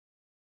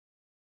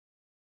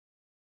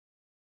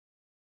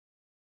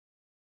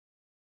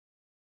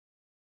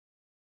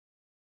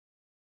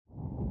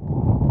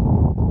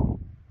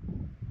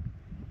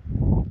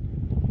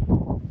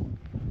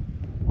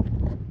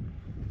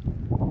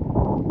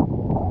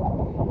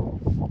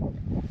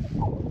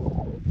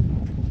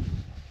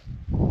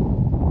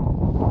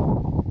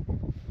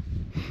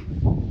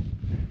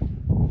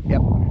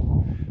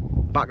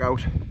back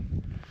out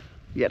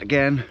yet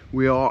again.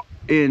 We are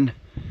in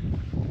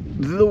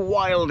the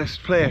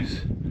wildest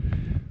place.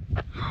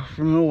 I've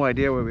no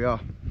idea where we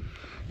are,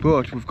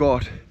 but we've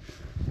got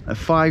a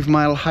 5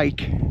 mile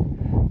hike,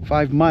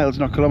 5 miles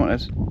not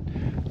kilometers,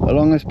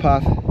 along this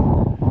path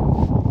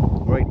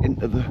right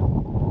into the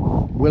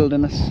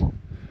wilderness,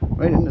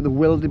 right into the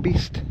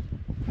wildebeest.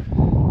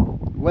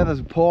 The weather's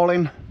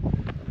appalling.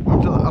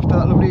 After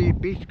that lovely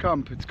beach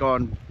camp, it's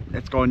gone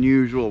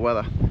usual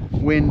weather.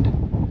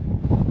 Wind,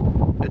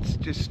 it's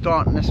just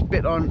starting to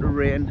spit on to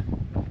rain.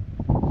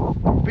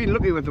 We've been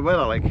lucky with the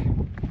weather, like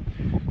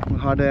we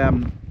had a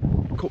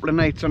couple of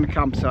nights on the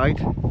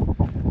campsite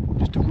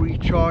just to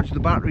recharge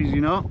the batteries,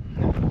 you know,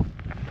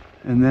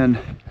 and then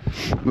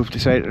we've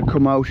decided to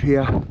come out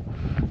here.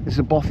 This is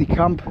a Bothy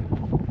camp.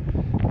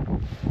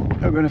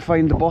 We're going to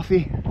find the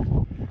Bothy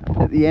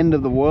at the end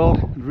of the world.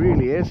 It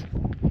really is.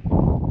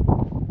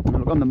 And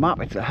look on the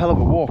map, it's a hell of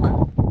a walk.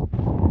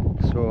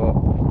 So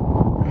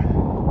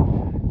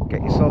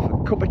get yourself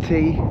a cup of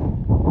tea,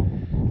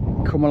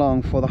 come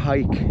along for the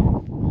hike,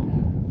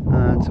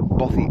 and some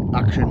Bothy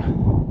action.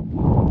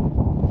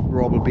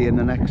 Rob will be in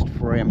the next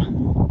frame.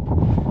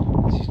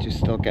 She's just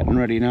still getting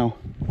ready now.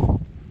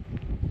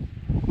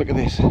 Look at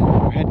this,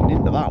 we're heading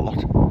into that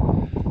lot.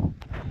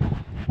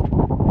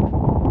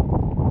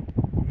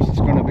 This is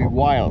going to be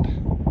wild.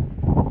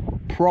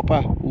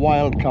 Proper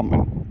wild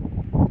camping.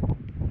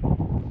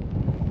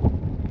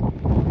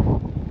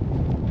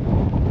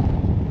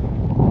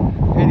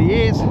 Here he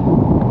is.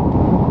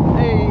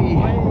 Hey,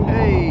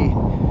 hey.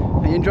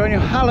 Are you enjoying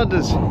your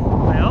holidays? I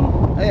am.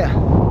 Yeah.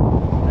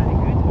 Very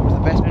good. What was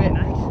the best Very bit?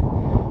 nice.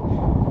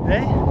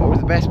 Eh? What was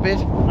the best bit?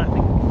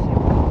 Nothing.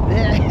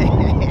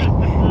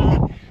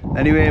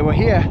 Anyway, we're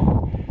here.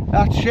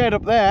 That shed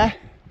up there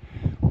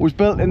was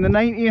built in the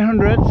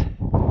 1900s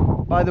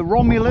by the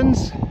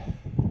Romulans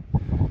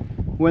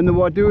when they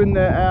were doing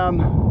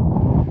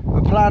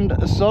the planned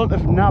assault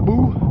of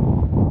Naboo,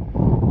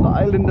 the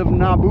island of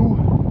Naboo.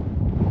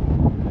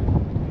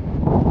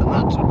 And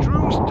that's a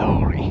true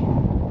story.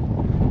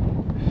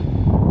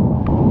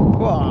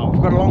 Wow,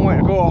 we've got a long way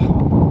to go.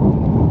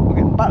 We're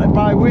getting battered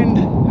by wind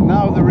and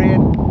now the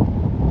rain.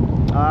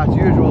 As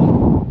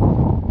usual.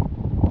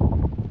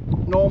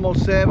 Normal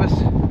service is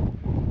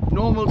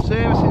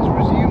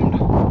resumed.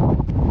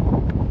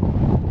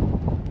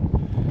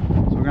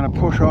 So we're going to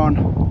push on.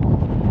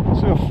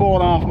 Still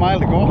 4.5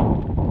 miles to go.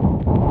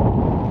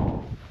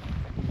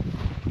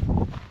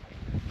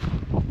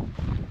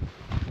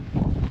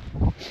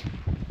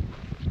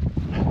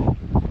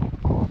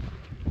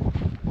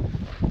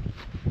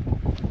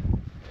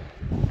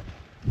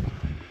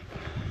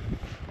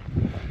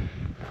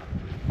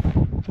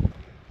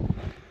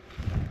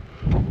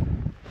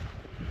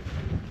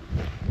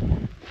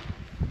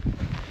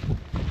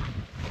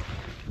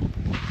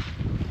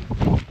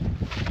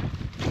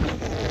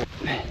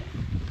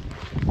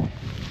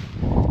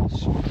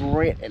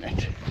 Straight in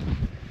it.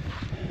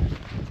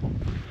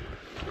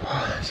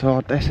 So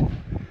hard this.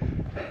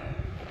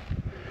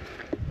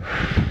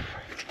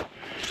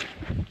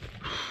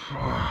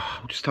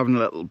 Just having a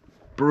little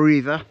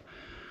breather.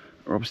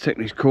 Rob's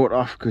taking his coat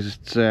off because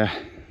it's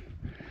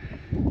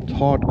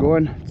hard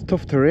going. It's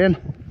tough terrain.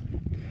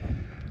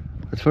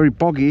 It's very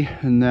boggy,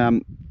 and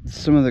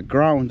some of the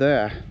ground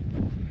there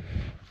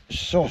is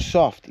so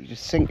soft you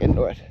just sink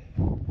into it.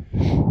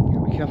 You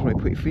gotta be careful where you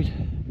put your feet.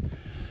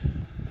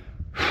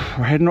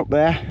 We're heading up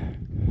there.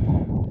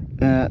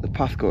 The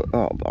path goes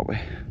that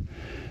way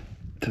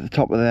to the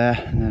top of there,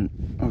 and then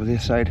over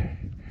this side.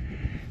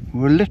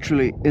 We're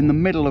literally in the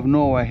middle of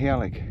nowhere here,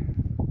 like.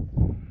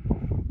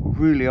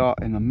 We really are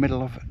in the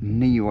middle of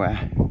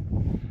nowhere.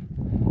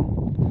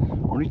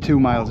 Only 2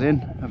 miles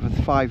in of a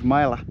 5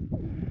 miler.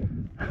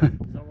 Is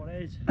that what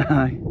it is?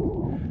 Aye.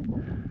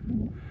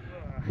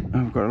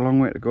 And we've got a long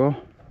way to go,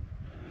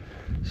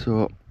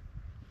 so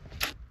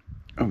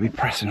I'll be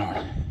pressing on.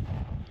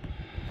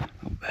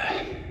 Up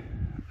there.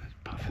 There's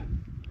path.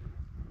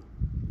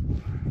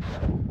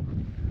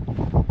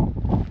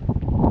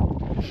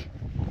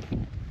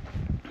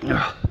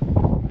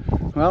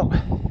 Well,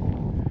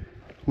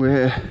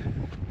 we're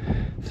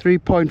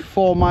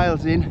 3.4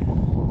 miles in.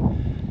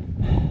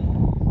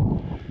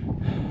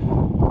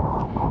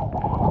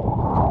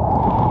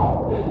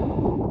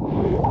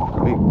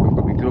 I've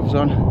got my gloves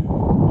on.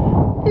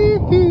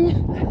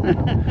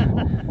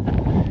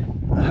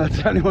 That's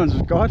the only ones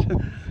we've got.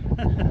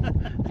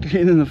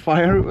 Cleaning the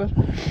fire out with.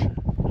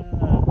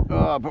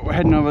 Oh, but we're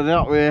heading over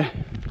that way.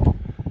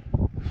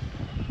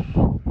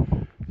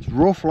 It's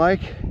rough,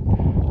 like.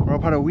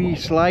 Rob had a wee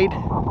slide.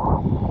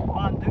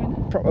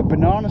 Proper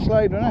banana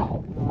slide, wasn't it?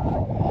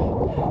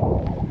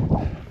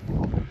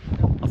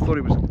 I thought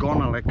he was a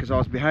goner, like, because I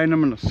was behind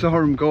him and I saw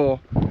him go,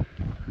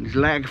 and his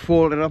leg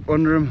folded up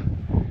under him.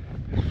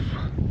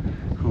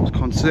 I was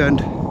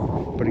concerned,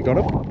 but he got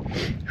up,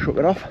 shook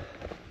it off.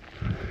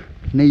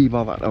 Knee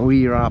bothered, a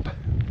wee rap.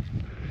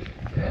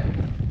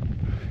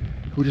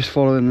 We're just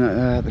following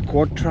the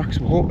quad tracks.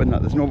 We're hoping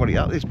that there's nobody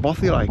at this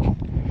Bothy, like.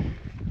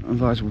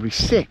 Otherwise we'll be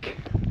sick.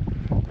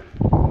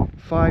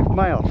 5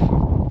 miles.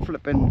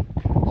 flipping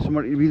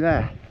somebody to be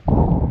there.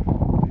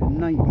 A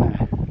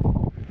nightmare.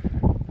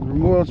 The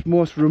world's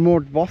most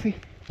remote bothy.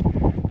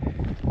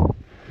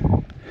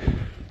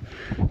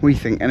 We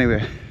think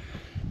anyway.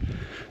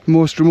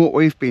 Most remote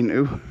we've been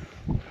to.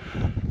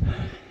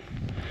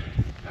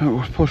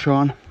 We'll push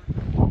on.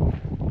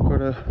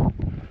 Got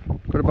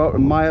about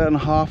 1.5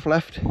 miles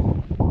left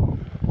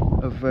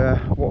of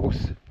what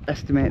was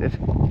estimated.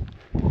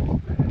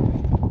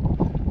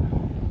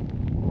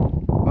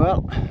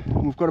 Well,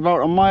 we've got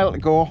about 1 mile to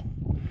go.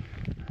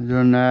 We've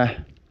done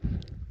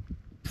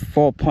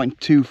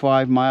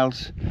 4.25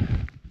 miles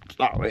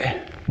that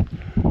way.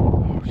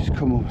 We've just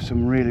come over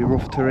some really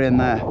rough terrain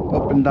there,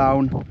 up and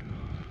down.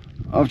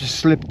 I've just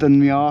slipped on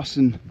my arse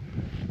and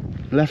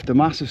left a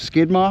massive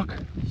skid mark.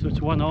 So it's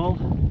 1-all.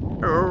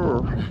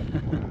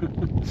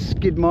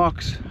 Skid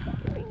marks.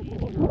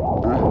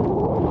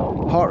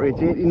 Heart rate's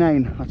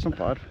 89. That's not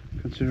bad,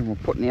 considering we're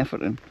putting the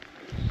effort in.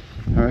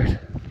 Alright.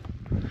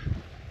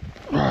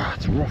 Oh,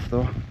 it's rough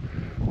though.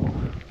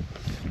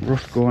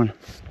 Rough going.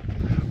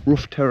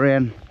 Rough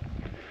terrain.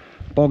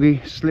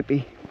 Boggy,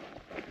 slippy.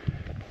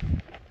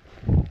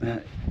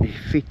 Your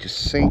feet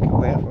just sink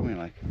away from me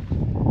like.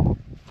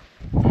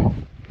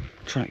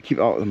 Trying to keep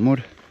out of the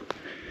mud.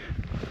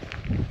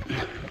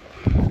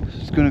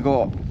 It's going to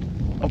go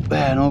up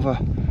there and over.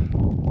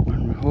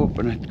 And we're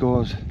hoping it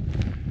goes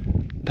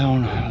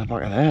down the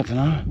back of there, I don't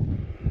know.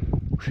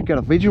 We should get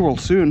a visual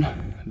soon.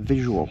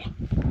 Visual.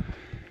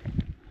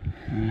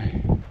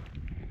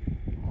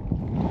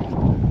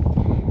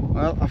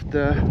 Well,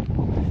 after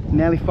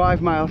nearly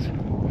 5 miles,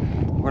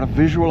 we got a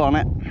visual on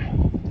it.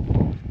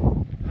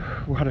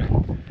 We had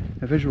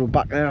a visual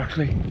back there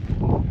actually.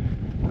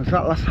 It was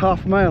that last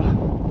half mile.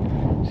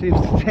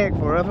 Seems to take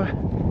forever.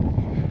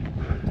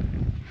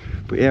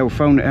 But yeah, we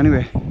found it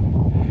anyway.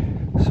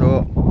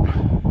 So,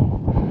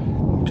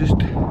 I'm just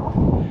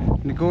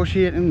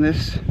negotiating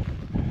this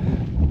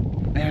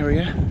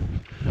area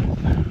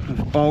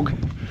of bog,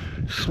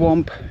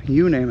 swamp,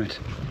 you name it.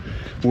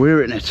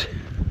 We're in it.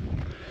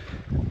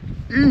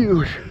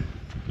 Ew.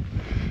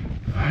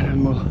 And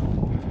then we'll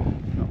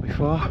not be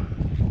far.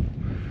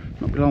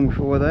 Not be long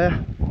before we're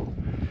there.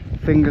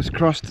 Fingers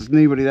crossed there's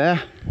nobody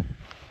there.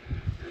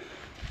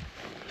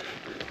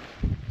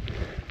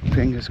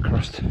 Fingers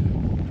crossed.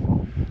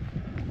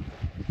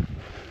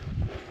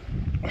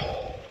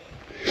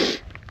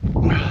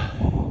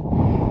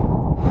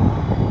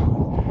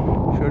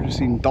 Should have just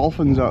seen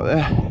dolphins out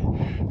there.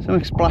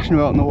 Something splashing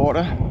about in the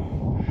water.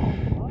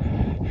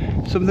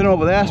 Something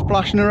over there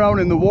splashing around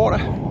in the water.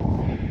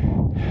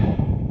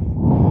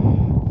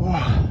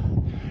 Oh,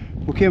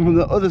 we came from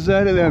the other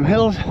side of them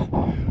hills.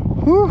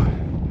 Whew,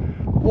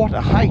 what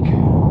a hike.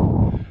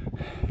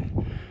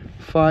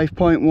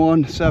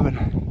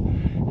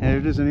 5.17. There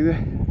it is anyway.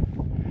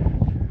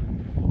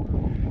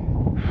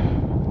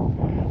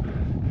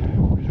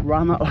 Just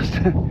ran that last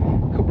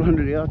couple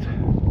hundred yards.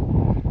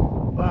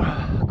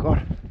 Oh god.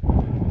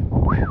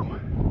 Whew.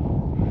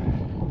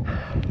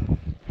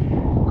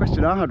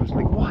 Question I had was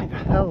like, why the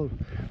hell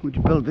would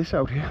you build this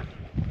out here?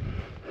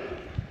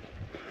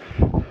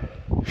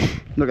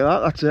 Look at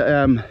that,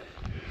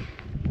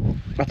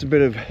 that's a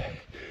bit of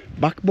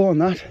backbone,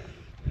 that.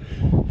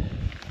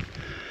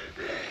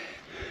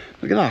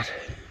 Look at that.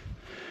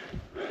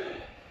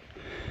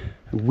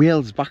 A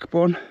whale's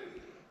backbone.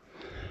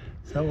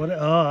 Is that what it?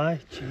 Oh, aye,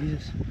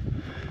 Jesus.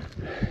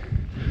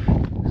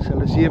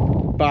 Sell us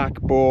your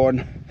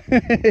backbone.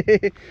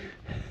 Hey,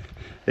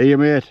 you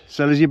mate,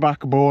 sell us your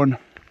backbone.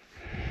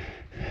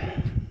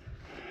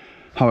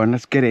 Hold on,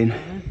 let's get in.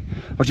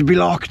 Or should be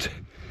locked.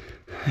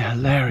 Yeah,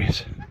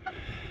 hilarious.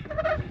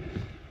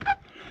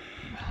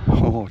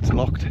 Oh, it's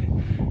locked.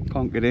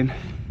 Can't get in.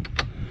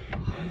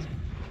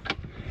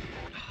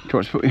 Do you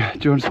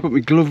want to put my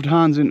gloved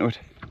hands into it?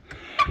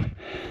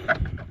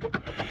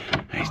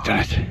 He's done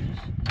it.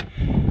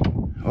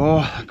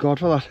 Oh, thank God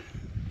for that.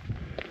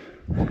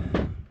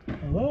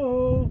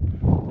 Hello?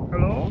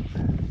 Hello?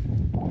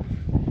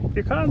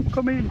 You can't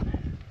come in.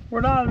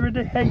 We're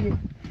already hanging.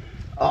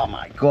 Oh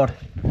my God.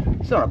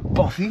 It's not a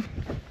bothy.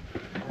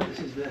 This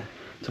is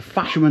It's a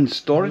fisherman's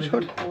storage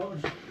hut.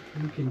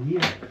 You can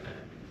hear.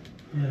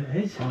 There it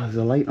is. Oh, there's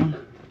a light on.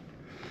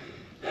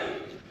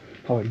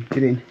 Oh,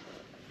 get in.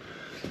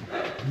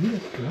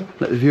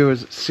 Let the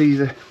viewers see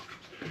the...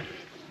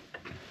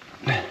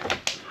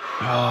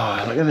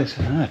 Oh, look at this.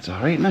 That's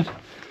alright, isn't it?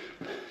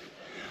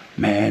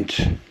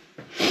 Mate,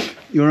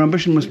 your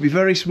ambition must be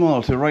very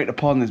small to write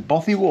upon this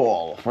bothy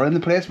wall, for in the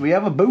place we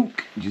have a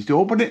book. Just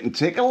open it and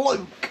take a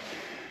look.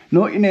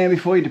 Note your name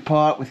before you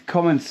depart with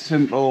comments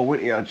simple,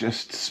 witty or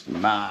just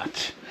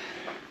smart.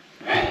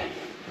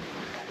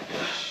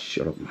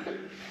 Shut up, man.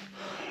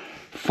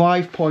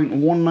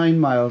 5.19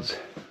 miles.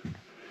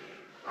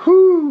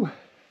 Whoo!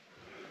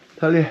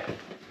 Tell you,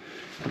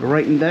 a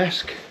writing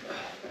desk.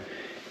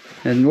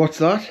 And what's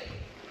that?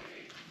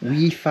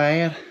 Wee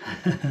fire.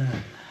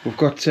 We've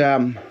got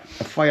a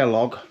fire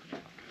log.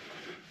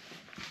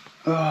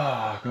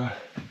 Oh God.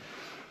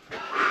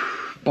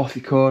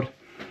 Bothy cord.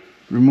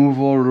 Remove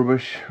all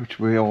rubbish, which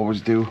we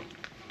always do.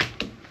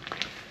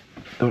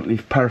 Don't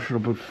leave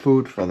perishable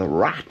food for the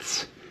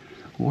rats.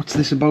 What's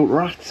this about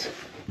rats?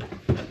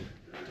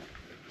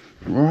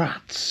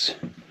 Rats.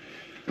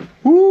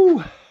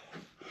 Woo!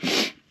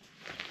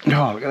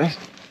 Oh, look at this.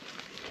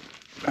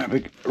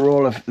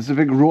 There's a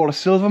big roll of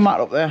silver mat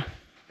up there.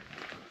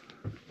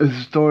 There's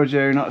a storage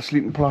area, not a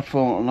sleeping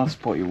platform. It'll not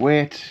support your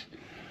weight.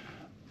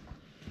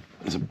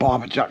 There's a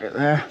barber jacket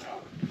there.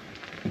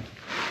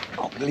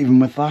 I'll be leaving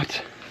with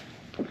that.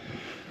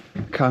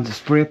 Cans of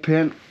spray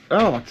paint.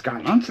 Oh, what's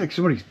going on? It's like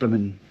somebody's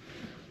blooming.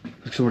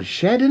 Like somebody's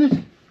shed in it.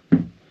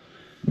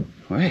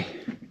 Wait.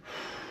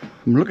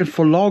 I'm looking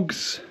for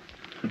logs.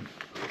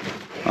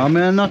 Am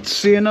I not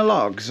seeing the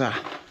logs?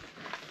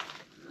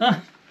 Huh.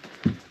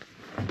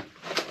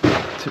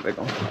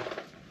 Typical.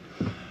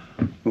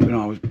 We can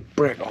always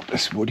break up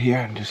this wood here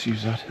and just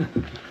use that.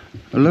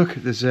 Look,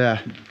 there's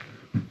a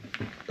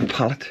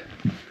pallet.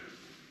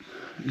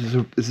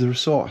 Is there a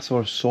saw? I saw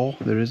a saw.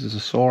 There's a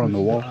saw on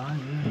the wall.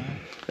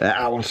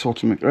 I will sort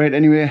something. Right,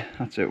 anyway,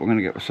 that's it. We're going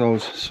to get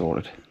ourselves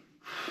sorted.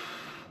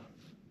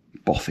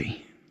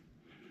 Bothy.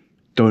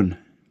 Done.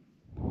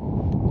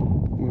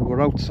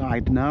 We're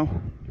outside now.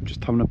 I'm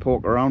just having a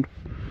poke around.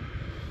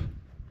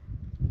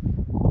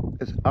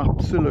 There's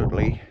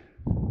absolutely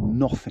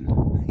nothing.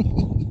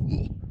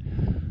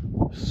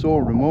 So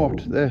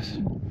remote, this.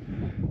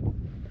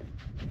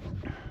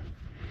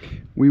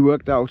 We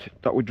worked out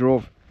that we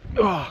drove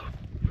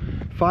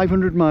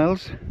 500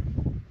 miles.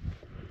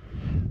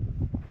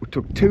 We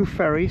took 2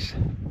 ferries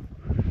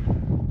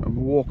and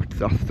walked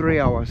 3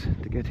 hours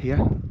to get here.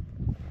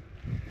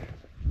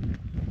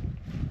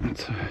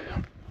 That's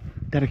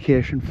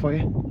dedication for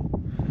you.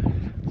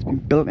 It's been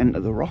built into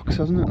the rocks,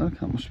 hasn't it? Look,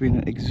 that must have been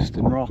an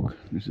existing rock.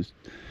 This is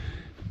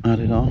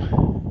added on.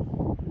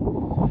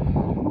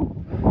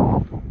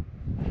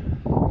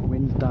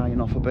 Wind's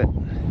dying off a bit.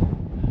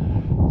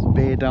 There's a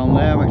bay down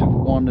there. I might have a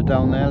wander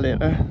down there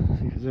later.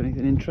 See if there's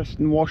anything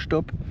interesting washed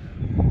up.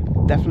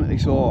 Definitely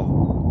saw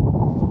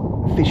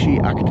fishy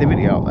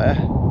activity out there.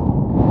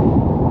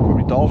 Could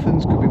be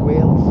dolphins, could be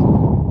whales.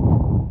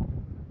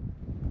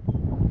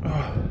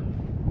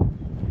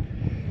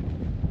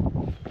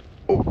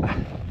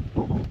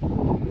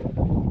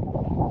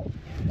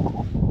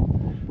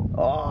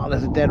 Oh,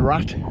 there's a dead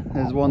rat.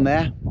 There's one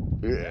there.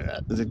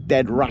 There's a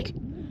dead rat.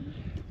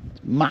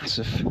 It's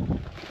massive.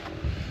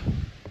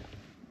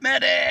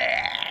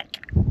 Medic!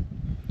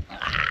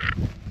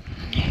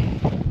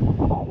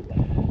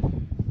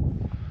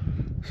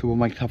 So we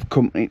might have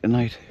company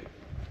tonight.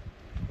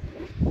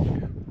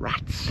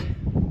 Rats.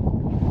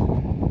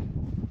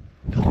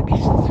 Filthy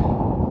beasts.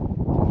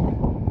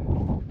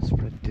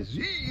 Spread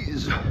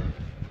disease.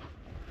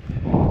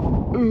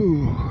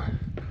 Ooh.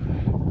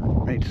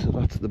 Right, so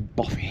that's the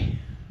Bothy.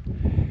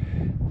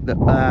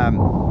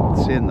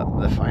 Saying that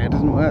the fire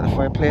doesn't work, the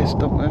fireplace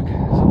don't work,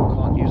 so we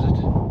can't use it,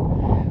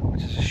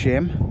 which is a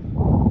shame,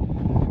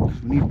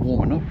 because we need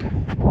warming up.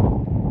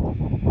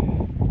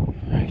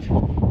 Right,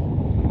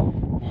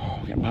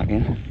 oh, get back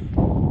in.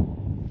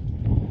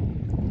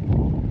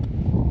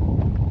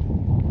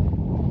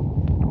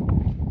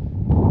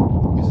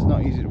 This is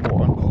not easy to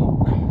walk on. Oh.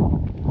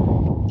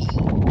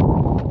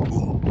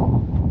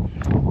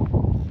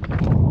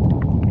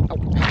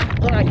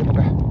 Alright, you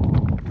bugger.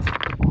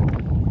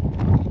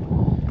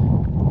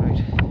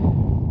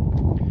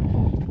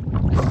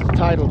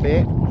 Tidal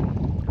bay.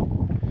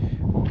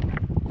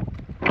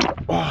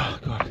 Oh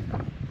god,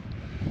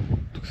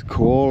 looks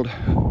cold.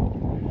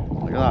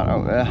 Look at that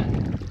out there.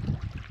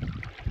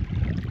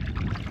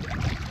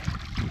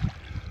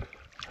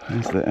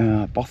 There's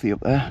the Bothy up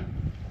there.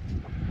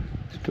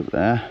 Just up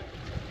there.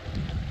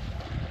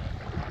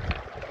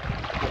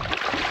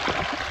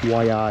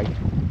 YI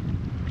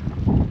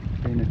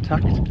being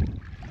attacked.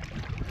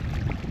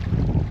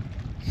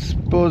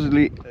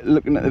 Supposedly,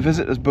 looking at the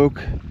visitors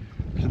book,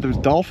 there was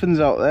dolphins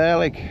out there,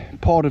 like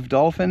port of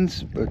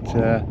dolphins, but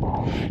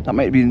that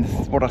might have been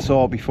what I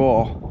saw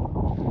before.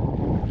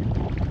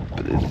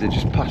 But they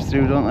just pass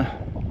through, don't they?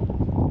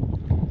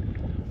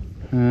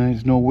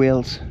 There's no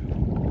whales.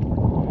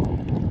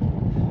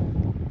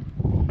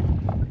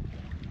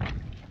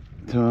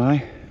 So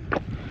I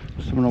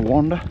just want to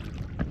wander.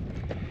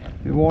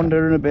 We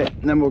wander in a bit,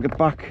 and then we'll get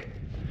back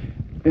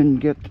and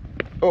get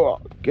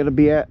a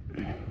beer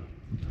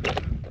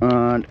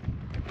and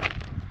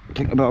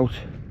think about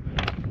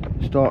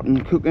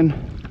starting cooking.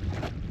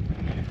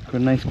 Got a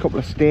nice couple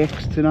of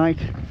steaks tonight.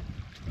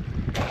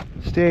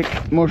 Steak,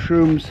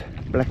 mushrooms,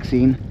 black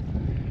scene,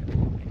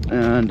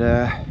 and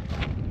I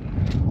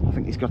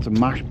think he's got some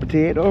mashed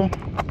potato.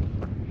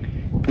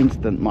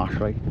 Instant mash,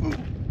 right?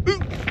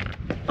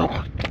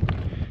 Oh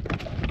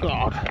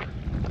god,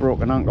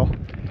 broken ankle.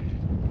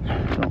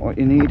 It's not what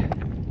you need.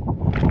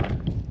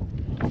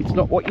 It's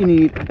not what you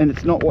need, and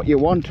it's not what you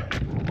want.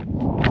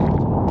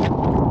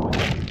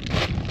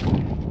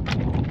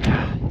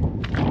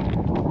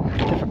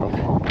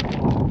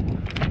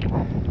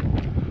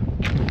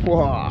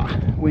 Wow,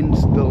 wind's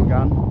still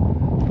gone.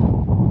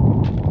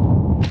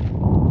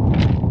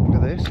 Look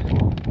at this.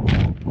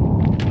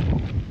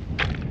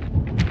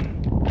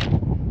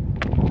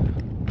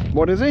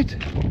 What is it?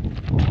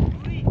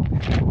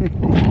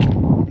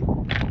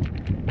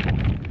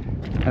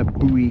 A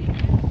buoy.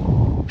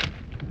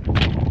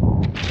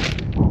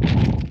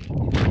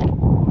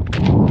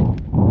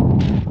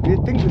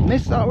 You'd think we'd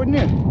miss that, wouldn't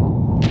you?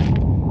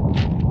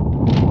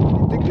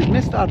 You'd think we'd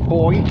miss that,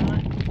 boy.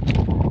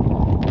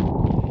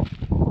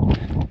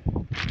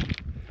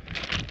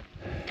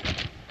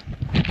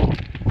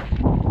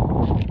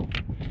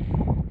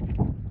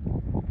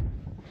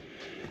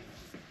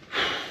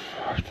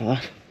 After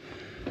that,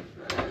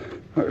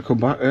 I had to come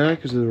back early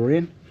because of the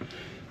rain.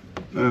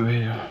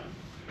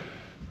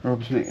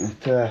 Rob's making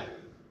it.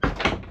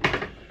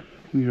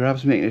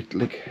 Rob's making it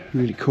like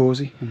really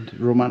cosy and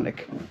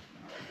romantic.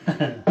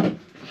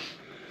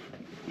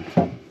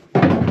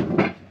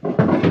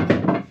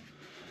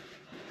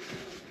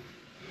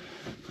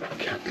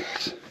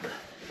 Candles.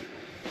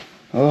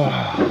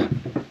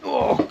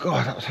 Oh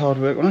God, that was hard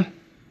work, wasn't it?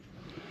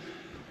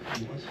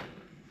 It was.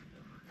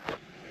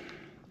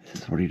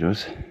 This is what he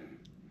does. He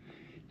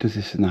does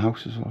this in the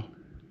house as well.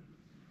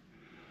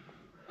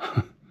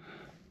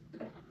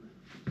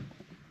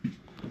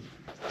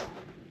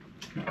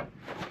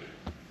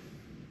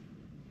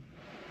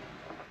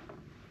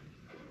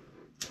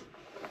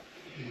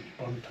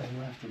 One time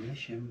left in this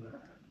shim,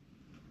 but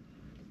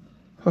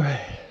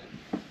Okay.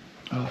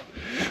 Oh,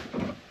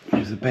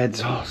 here's the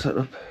beds all set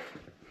up,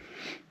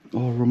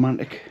 all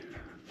romantic,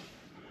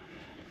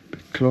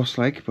 bit close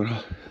like, but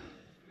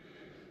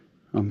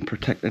I'm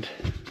protected.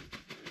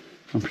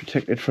 I'm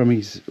protected from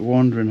his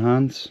wandering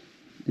hands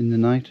in the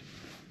night.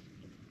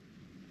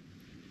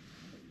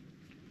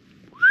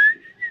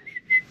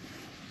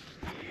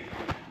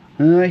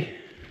 Aye,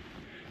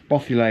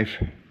 Bothy Ive.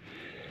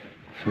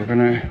 So we're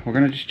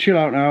gonna just chill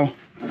out now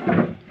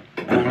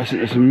and listen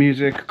to some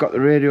music. Got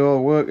the radio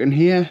working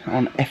here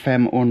on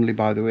FM only,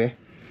 by the way,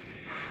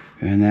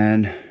 and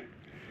then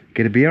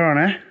get a beer on,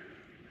 eh?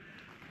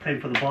 time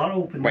for the bar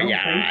open. Well, now,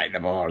 yeah, the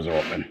bar's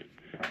open,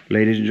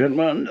 ladies and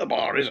gentlemen. The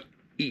bar is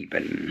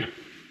open.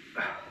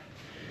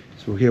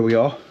 So here we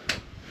are.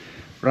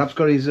 Rob's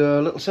got his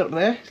little setup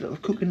there, his little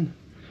cooking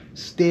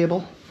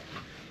stable.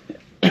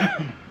 We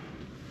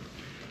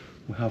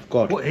have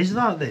got. What is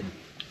that then?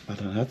 I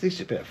don't know, this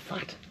is a bit of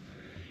fat.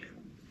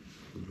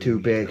 2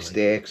 big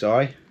steaks,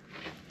 aye.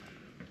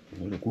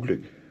 Oh, they're good, look.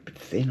 A bit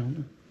thin, aren't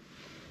they?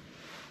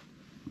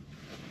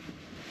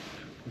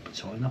 Hope it's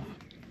hot enough.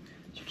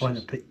 It's fine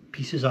to pick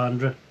pieces,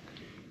 Andrew.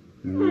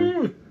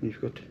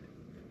 You've got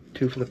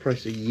 2 for the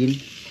price of yin.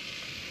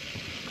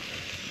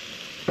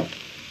 Put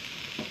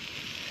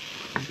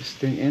this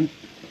thing in.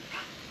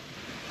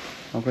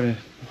 I'm going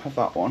to have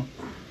that one.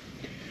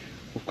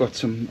 We've got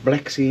some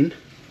black scene.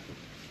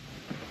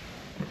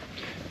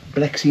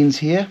 Black scenes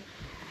here.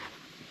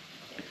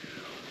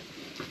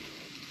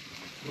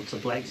 What's a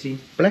black scene?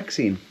 Black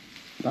scene.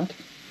 That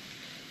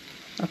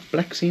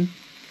black scene.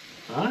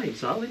 Ah,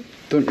 exactly.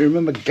 Don't you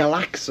remember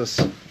Galaxus?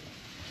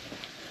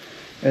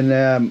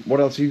 And what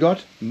else you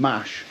got?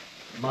 Mash.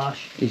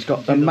 Mash. He's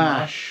got the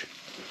mash.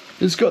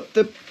 He's got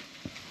the.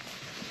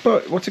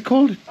 But what's it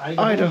called?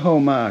 Idaho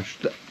mash.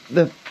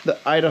 The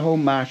Idaho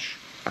mash.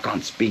 I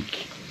can't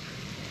speak.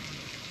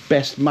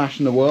 Best mash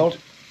in the world.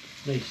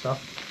 Nice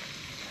stuff.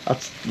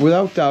 That's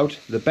without doubt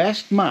the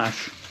best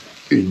mash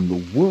in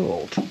the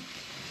world.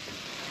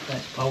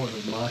 Best power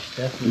of mash,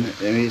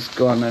 definitely. And he's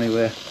gone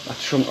anywhere. That's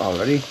shrunk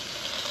already.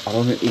 I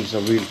don't think these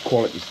are real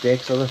quality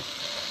steaks, are they?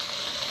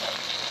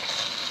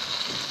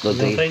 They'll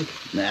do. Think?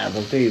 Nah,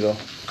 they'll do though.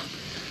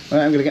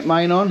 Right, I'm gonna get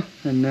mine on,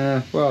 and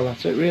well,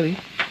 that's it really.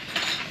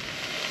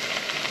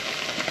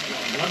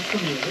 Blood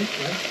coming out of this,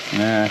 right?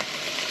 Nah,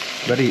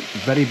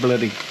 very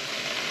bloody.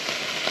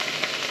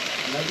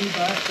 Bloody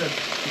bastard.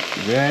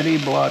 Very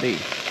bloody.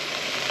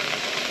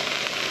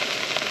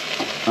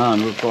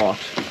 And we've got,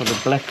 for the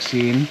black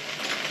scene,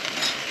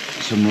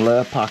 some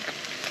Lurpak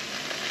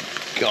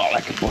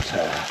garlic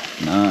butter.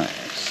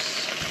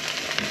 Nice.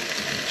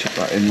 Chuck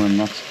that in when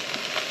that's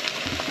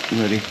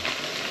ready.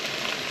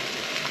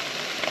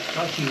 It's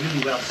actually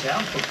really well set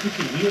up for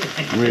cooking here.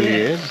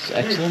 Really is. It's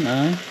excellent,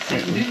 aye.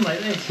 It's doing like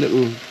this.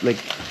 Little, like,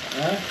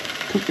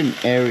 cooking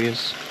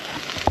areas.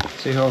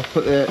 See how I've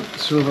put the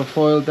silver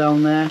foil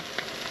down there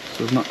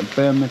so as not to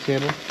burn the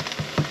table.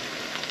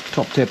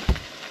 Top tip.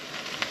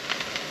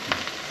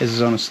 This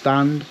is on a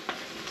stand,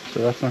 so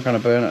that's not going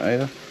to burn it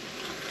either.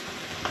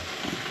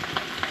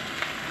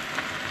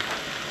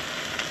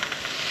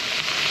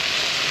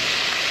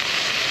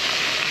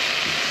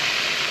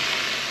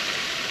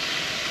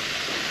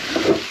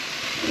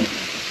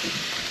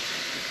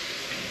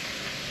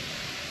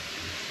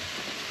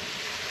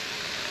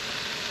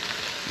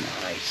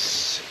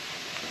 Nice.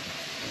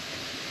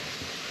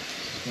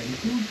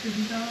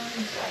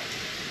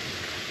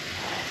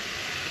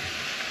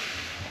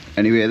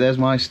 Anyway, there's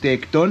my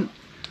steak done.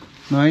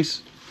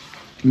 Nice,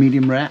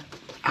 medium rare.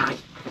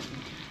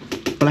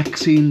 Black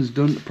scene's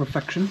done to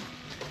perfection.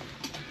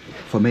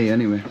 For me,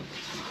 anyway.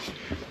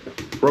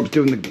 Rob's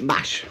doing the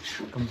mash.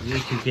 I'm way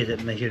too good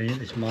at measuring it,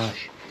 this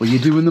mash. Well,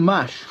 you're doing the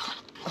mash.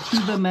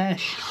 Do the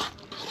mash.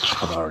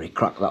 I've already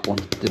cracked that one.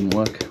 Didn't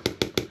work.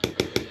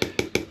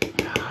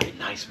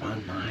 Nice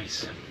man,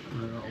 nice.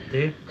 That'll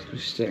do.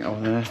 Just stick it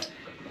on there.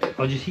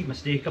 I'll just heat my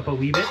steak up a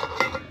wee bit.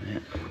 Yeah.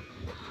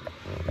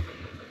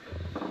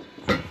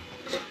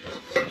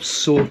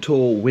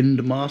 Soto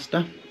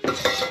Windmaster.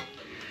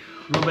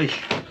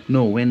 Rubbish.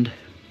 No wind.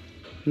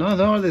 No,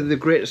 they're the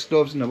greatest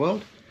stoves in the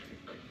world.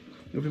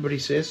 Everybody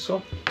says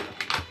so.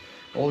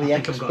 All the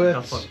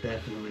experts.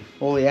 Definitely.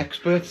 All the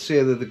experts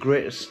say they're the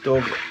greatest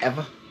stove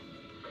ever.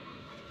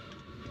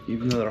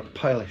 Even though they're a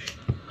pile of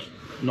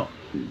not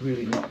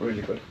really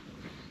good.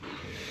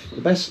 The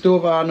best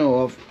stove I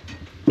know of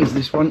is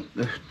this one,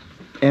 the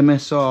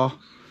MSR.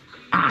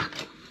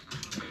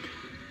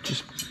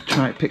 Just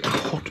try to pick a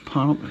hot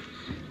pan up.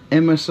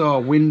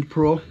 MSR Wind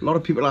Pro. A lot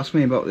of people ask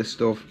me about this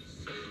stove.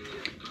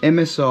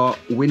 MSR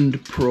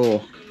Wind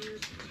Pro.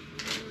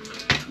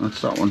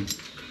 That's that one.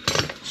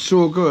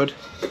 So good.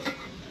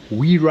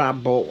 We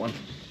Rab bought one.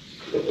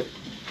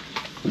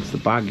 It's the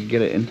bag you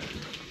get it in.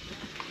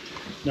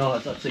 No,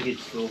 that's a good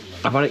stove. Man.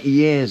 I've had it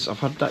years. I've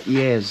had that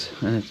years,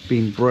 and it's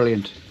been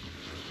brilliant.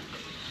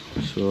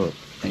 So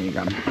there you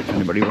go. If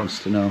anybody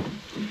wants to know,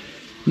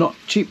 not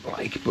cheap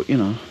like, but you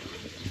know,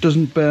 it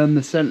doesn't burn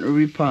the centre of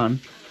your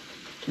pan.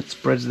 It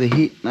spreads the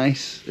heat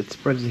nice. It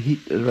spreads the heat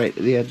right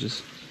to the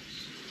edges,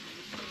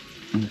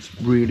 and it's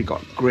really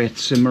got great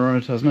simmer on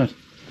it, hasn't it?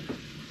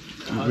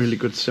 A really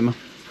good simmer.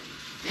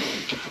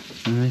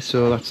 Alright,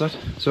 so that's that.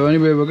 So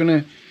anyway, we're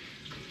gonna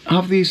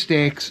have these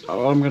steaks.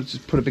 I'm gonna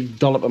just put a big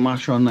dollop of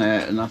mash on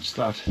there, and that's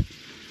that.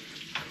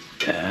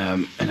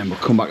 And then we'll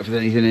come back if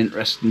there's anything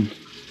interesting,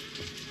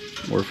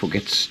 or if we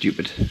get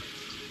stupid,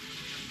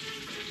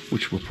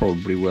 which we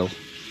probably will.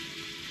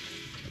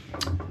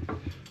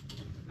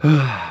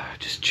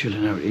 Just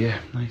chilling out here,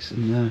 nice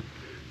and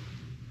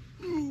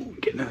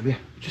getting out of here,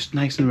 just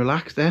nice and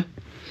relaxed there.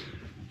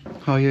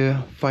 How you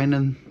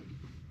finding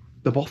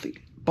the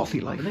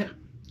Bothy life?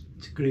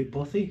 It's a great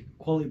Bothy,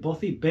 quality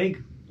Bothy,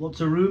 big, lots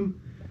of room,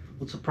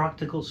 lots of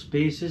practical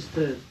spaces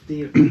to do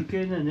your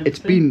cooking and everything. It's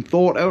been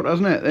thought out,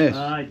 hasn't it, this?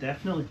 Aye,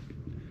 definitely.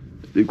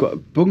 You've got a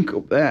bunk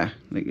up there,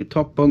 like your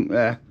top bunk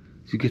there,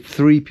 so you get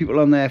 3 people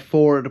on there,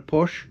 4 at a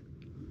push.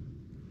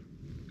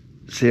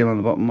 Same on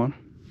the bottom one.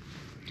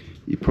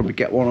 You probably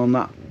get one on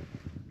that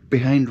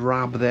behind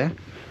Rab there,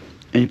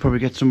 and you probably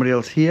get somebody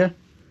else here,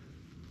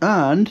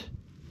 and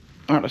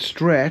at a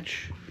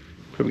stretch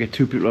probably get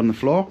 2 people on the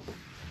floor,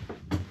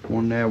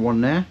 one there,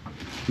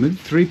 maybe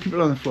 3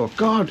 people on the floor.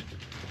 God,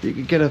 you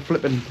could get a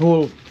flipping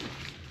whole.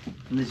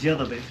 And there's the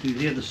other bit through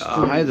there, the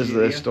storage. There's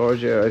the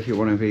storage area if you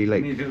want to be like.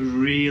 I mean, if it was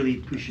really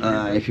pushing.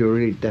 If you're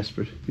really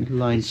desperate, you can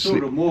line it's so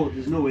remote.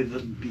 There's no way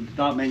there'd be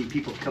that many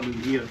people coming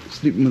here.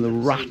 Sleeping with the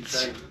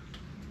rats.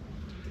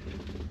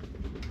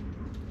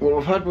 Well,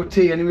 we've had our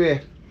tea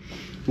anyway.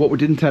 What we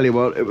didn't tell you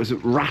about, it was a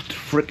rat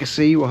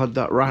fricassee. We had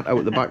that rat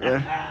out the back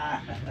there.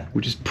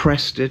 We just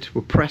pressed it.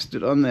 We pressed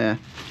it on there.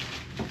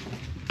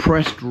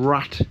 Pressed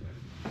rat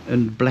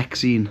and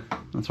Blexine.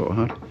 That's what we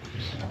had.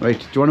 Right,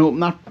 do you want to open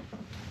that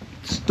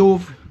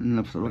stove? And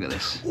have a look at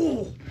this.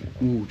 Ooh,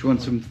 do you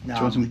want some? Do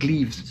you want some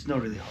gleaves? It's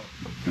not really hot.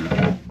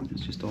 No,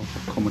 it's just all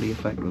comedy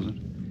effect, wasn't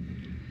it?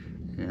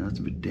 Yeah, that's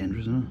a bit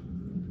dangerous, isn't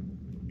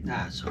it?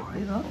 Nah, it's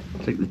alright, that.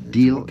 It's like the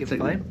deal. It's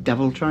like the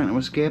devil trying to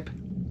escape.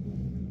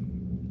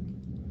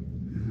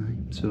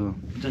 So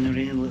done a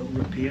little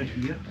repair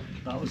here.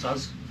 That was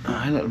us.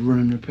 A little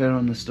running repair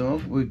on the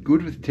stove. We're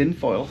good with tin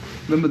foil.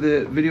 Remember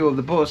the video of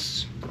the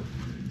bus?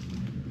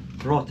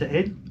 Brought it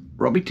in.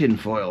 Robbie tin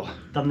foil.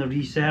 Done the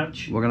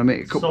research. We're gonna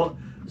make a couple.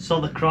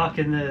 Saw the crack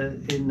in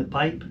the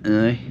pipe.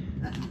 Aye.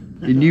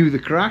 You knew the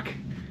crack.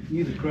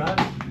 Knew the crack.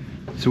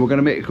 So we're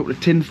gonna make a couple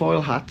of tin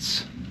foil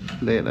hats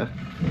later.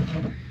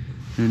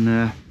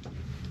 And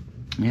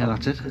yeah,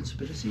 that's it.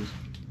 Conspiracies.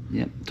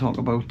 Yeah, talk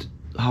about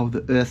how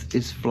the Earth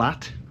is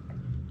flat.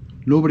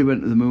 Nobody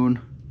went to the moon.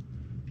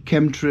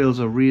 Chemtrails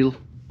are real.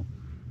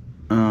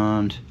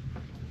 And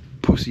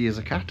pussy is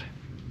a cat.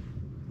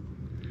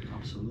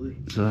 Absolutely.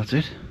 So that's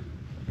it.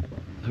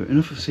 So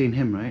enough of seeing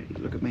him, right?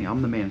 Look at me,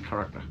 I'm the main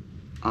character.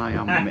 I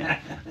am the main.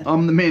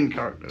 I'm the main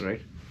character,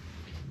 right?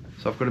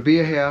 So I've got a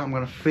beer here. I'm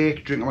gonna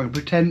fake drink. I'm gonna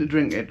pretend to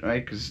drink it,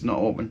 right? Because it's not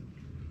open.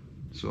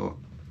 So.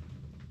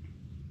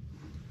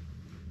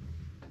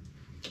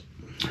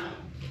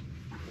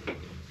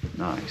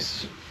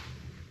 Nice.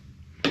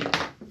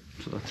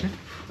 So that's it.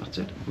 That's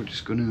it. We're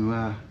just going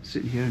to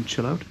sit here and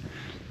chill out.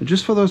 And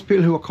just for those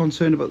people who are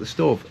concerned about the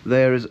stove,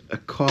 there is a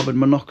carbon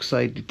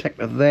monoxide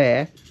detector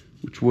there,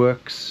 which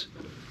works.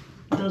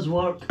 It does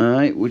work.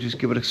 Alright, we'll just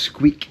give it a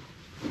squeak.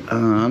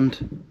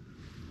 And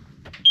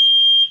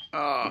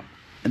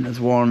there's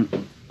one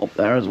up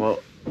there as well,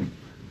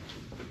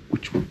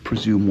 which we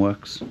presume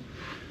works.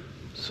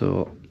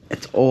 So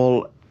it's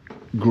all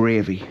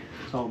gravy.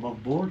 It's all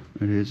above board.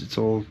 It is. It's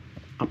all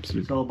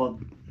absolute. It's all about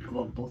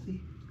Bothy.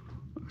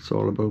 It's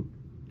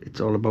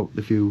all about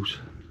the views.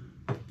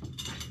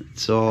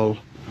 It's all.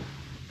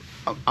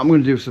 I'm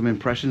going to do some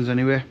impressions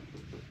anyway.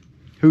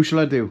 Who shall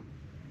I do?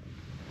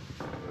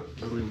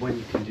 Only one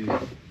you can do.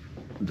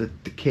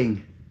 The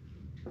king.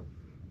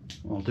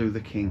 I'll do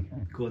the king.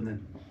 Go on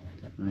then.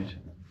 Right.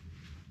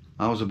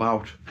 I was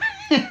about.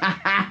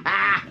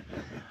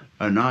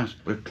 A nice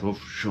bit of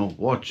short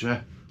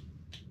watcher.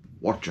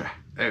 Watcher.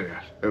 There he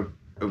is.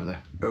 Over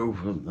there.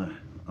 Over there.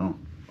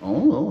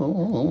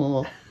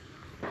 Oh.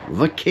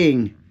 The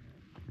king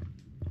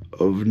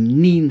of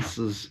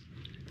Neenses.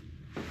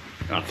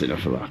 That's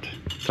enough of that.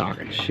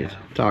 Talking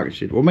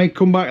shit. We might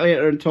come back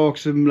later and talk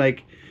some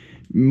like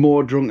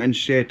more drunken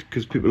shit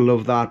because people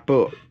love that,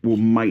 but we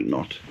might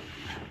not.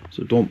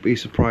 So don't be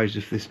surprised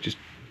if this just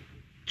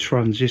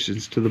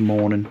transitions to the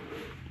morning.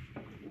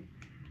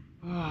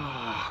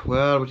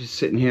 Well, we're just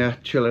sitting here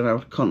chilling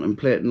out,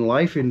 contemplating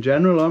life in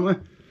general, aren't we?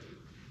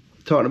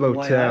 Talking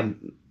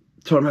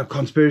about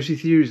conspiracy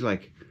theories.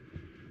 Like,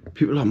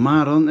 people are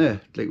mad, aren't they?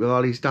 Like with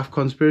all these daft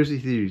conspiracy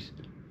theories.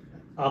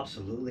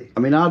 Absolutely. I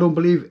mean, I don't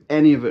believe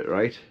any of it,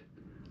 right?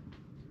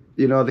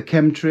 You know, the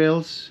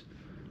chemtrails,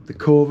 the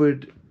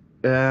COVID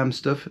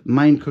stuff,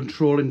 mind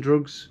controlling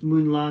drugs,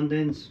 Moon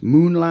landings.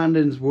 Moon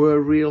landings were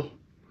real.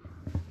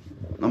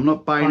 I'm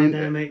not buying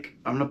Pandemic.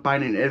 I'm not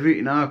buying into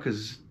everything now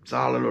because it's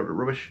all a load of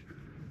rubbish.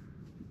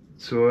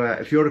 So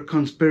if you're a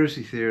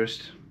conspiracy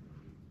theorist,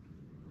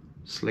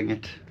 sling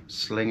it,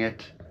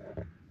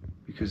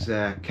 because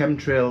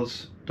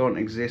chemtrails don't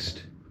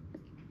exist.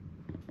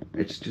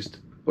 It's just,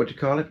 what do you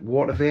call it?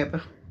 Water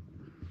vapor.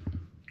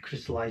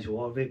 Crystallized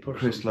water vapor.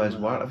 Crystallized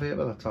water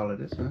vapor. That's all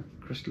it is. Huh?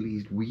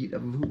 Crystallized wheat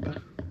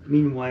vapor.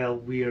 Meanwhile,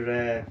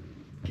 we're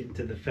getting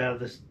to the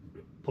furthest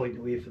point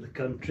away from the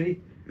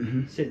country.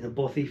 Sitting in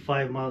Bothy,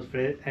 5 miles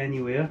from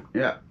anywhere.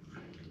 Yeah.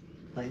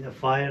 Lighting a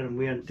fire and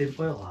wearing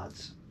tinfoil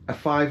hats. A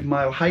 5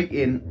 mile hike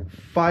in,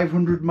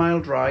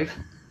 500-mile drive,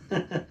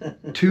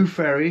 2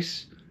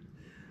 ferries,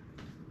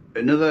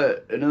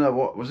 another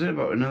what was it,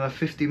 about another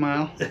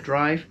 50-mile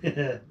drive,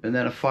 and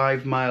then a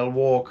 5-mile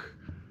walk.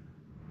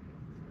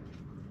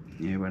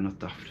 Yeah, we're not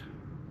daft.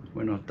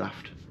 We're not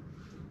daft.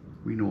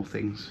 We know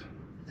things.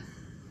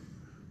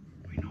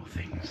 We know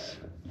things.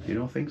 You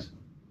know things?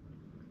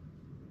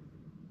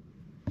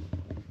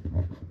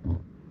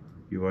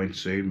 You ain't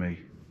seen me,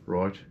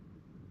 right?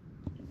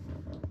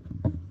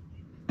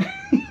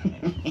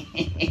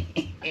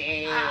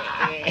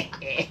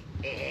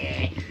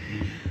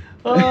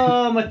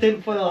 Oh, my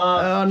tinfoil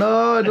hat. Oh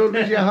no, don't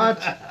lose your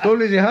hat. Don't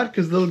lose your hat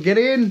because they'll get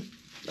in.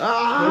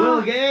 Ah, They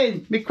will get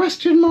in. Me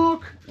question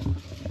mark.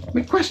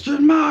 Me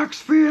question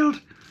mark's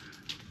failed.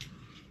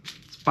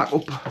 Let's back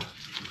up.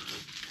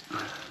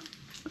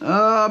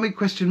 Oh, me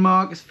question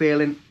mark is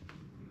failing.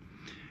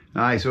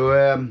 Aye,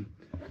 so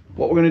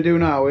what we're going to do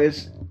now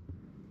is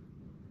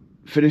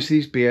finish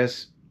these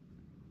beers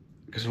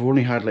because we've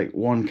only had like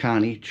 1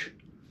 can each,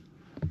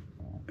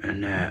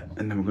 and then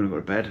we're going to go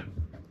to bed.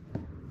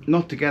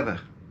 Not together.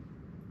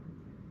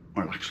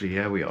 Well, actually,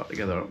 yeah, we are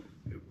together.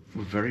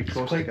 We're very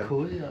close Quite together.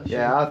 cozy, actually.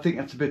 Yeah, I think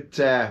that's a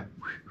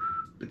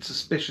bit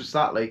suspicious.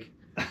 That like,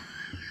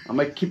 I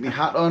might keep my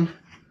hat on.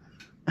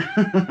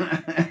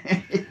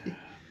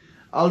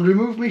 I'll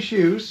remove my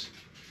shoes.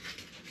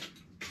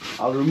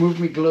 I'll remove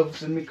my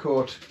gloves and my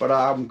coat, but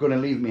I'm gonna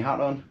leave my hat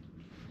on.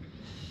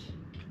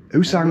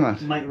 Who sang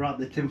that? Might wrap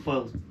the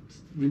tinfoil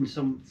in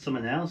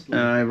someone else.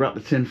 I wrap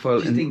the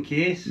tinfoil just in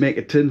case. Make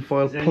a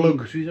tinfoil Is there plug.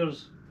 any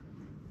intruders?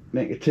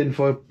 Make a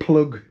tinfoil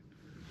plug.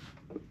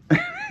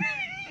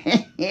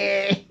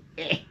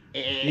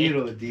 Dear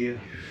oh dear.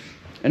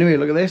 Anyway,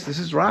 look at this. This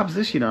is Rab's,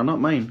 this, you know, not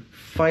mine.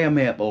 Fire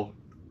maple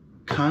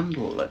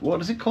candle. Like,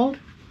 what is it called?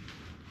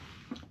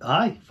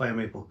 Aye, fire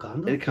maple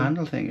candle. A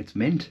candle thing. It's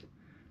mint.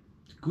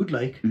 It's good,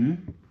 like.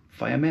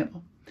 Fire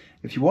maple.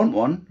 If you want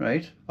one,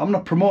 right? I'm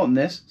not promoting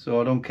this,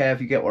 so I don't care if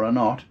you get one or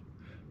not.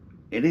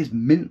 It is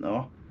mint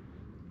though.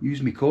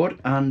 Use me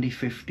code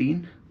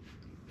Andy15.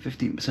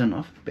 15%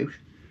 off. Boosh.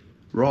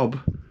 Rob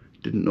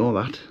didn't know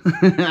that.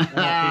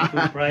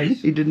 Full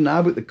price. He didn't know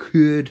about the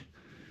code.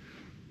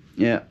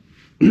 Yeah.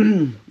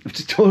 I've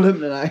just told him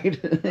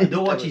tonight.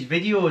 Don't watch his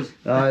videos.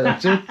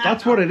 That's it.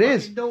 That's what it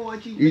is. Don't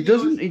watch his He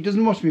videos.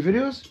 doesn't watch my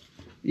videos.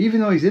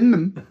 Even though he's in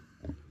them.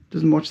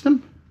 Doesn't watch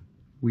them.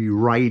 We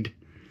ride.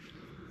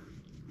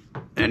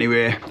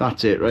 Anyway,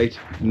 that's it, right?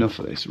 Enough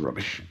of this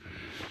rubbish.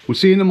 We'll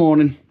see you in the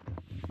morning.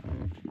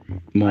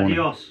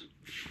 Adios.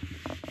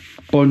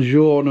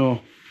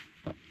 Buongiorno.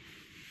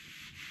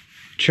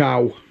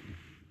 Ciao.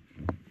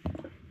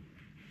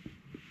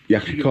 You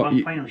actually You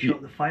can't. final shot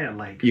of the fire,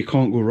 like. You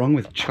can't go wrong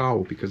with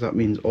ciao because that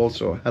means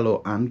also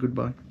hello and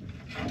goodbye.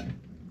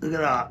 Look at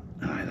that.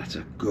 Aye, that's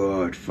a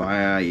good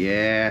fire.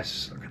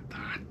 Yes, look at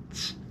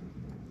that.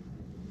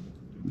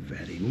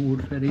 Very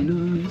good, very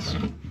nice.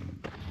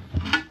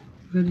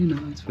 Very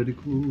nice, very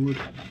good.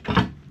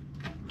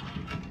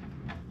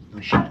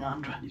 No shit,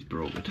 Andrew. He's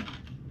broke it.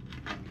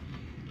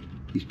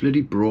 He's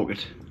bloody broke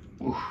it.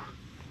 Oof.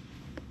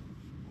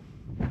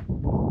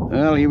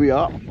 Well, here we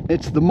are.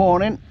 It's the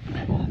morning,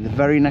 the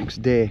very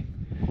next day.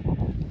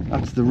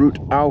 That's the route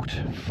out,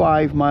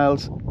 5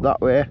 miles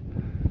that way.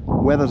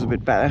 Weather's a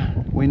bit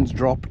better, wind's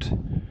dropped.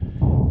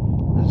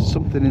 There's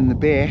something in the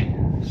bay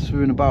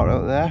swimming about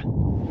out there.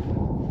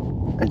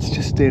 It's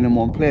just staying in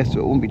one place, so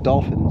it won't be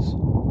dolphins.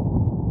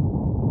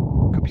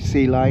 Could be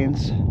sea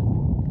lions.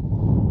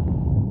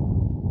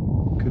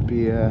 Could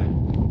be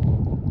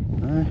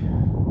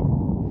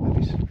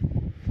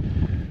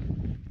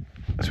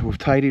So we've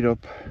tidied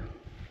up.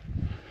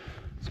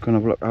 Let's go and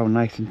have a look how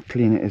nice and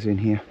clean it is in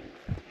here.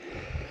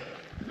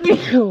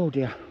 Oh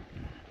dear.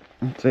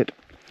 That's it.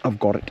 I've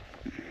got it.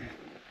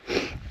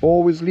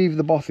 Always leave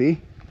the bothy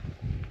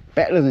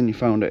better than you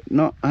found it.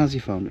 Not as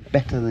you found it,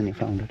 better than you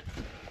found it.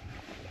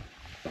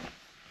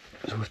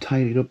 So we've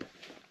tidied up.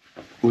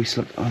 We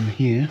slept on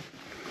here.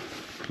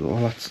 So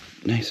all that's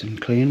nice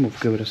and clean. We'll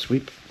give it a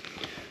sweep.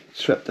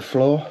 Swept the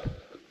floor.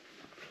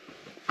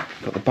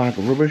 Got the bag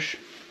of rubbish.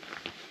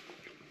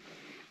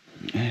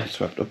 Yeah,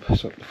 swept the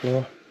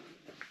floor.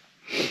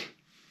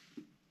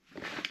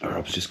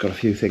 Rob's just got a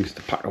few things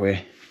to pack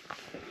away.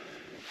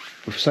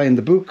 We've signed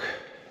the book.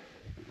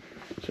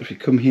 So if you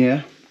come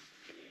here,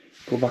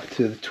 go back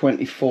to the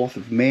 24th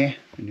of May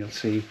and you'll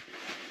see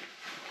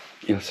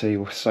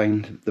we've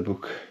signed the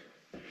book.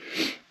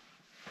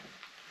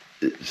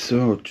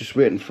 So just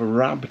waiting for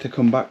Rab to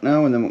come back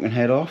now and then we can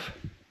head off.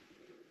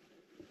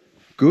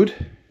 Good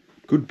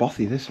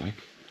bothy this, like.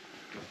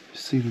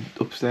 See the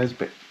upstairs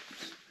bit.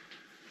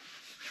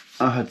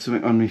 I had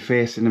something on my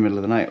face in the middle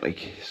of the night,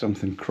 like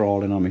something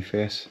crawling on my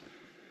face,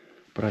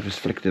 but I just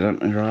flicked it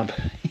onto Rab.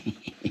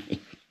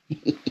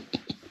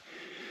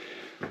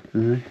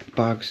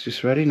 Bag's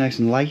just ready, nice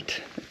and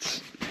light.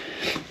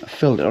 I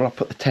filled it all. I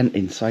put the tent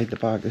inside the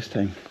bag this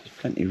time. There's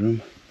plenty of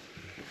room.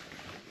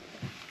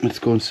 Let's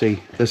go and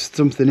see. There's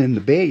something in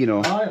the bay, you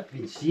know. Oh, I've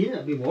been seeing it.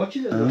 I've been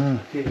watching it.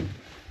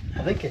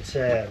 I think it's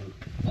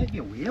might be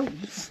a whale.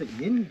 Just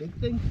sitting in, big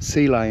thing.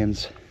 Sea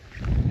lions.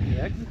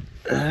 Yeah.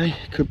 Aye,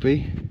 could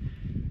be.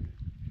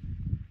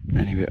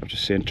 Anyway, I'm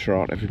just saying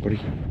trot, everybody.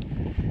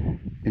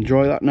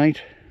 Enjoy that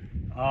night.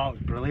 Oh, it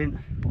was brilliant.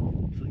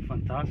 Absolutely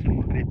fantastic.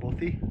 What a great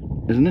bothy.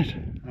 Isn't it?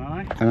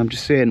 Aye. And I'm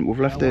just saying, we've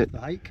left it. The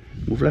hike.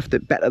 We've left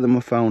it better than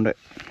we found it.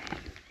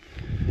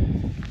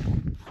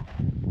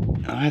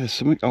 Aye, there's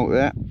something out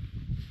there.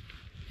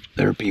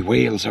 There'll be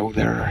whales out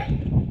there.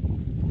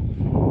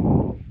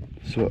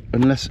 So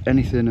unless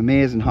anything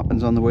amazing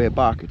happens on the way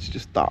back, it's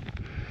just that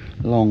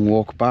long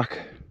walk back.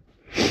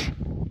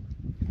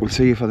 We'll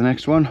see you for the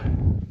next one.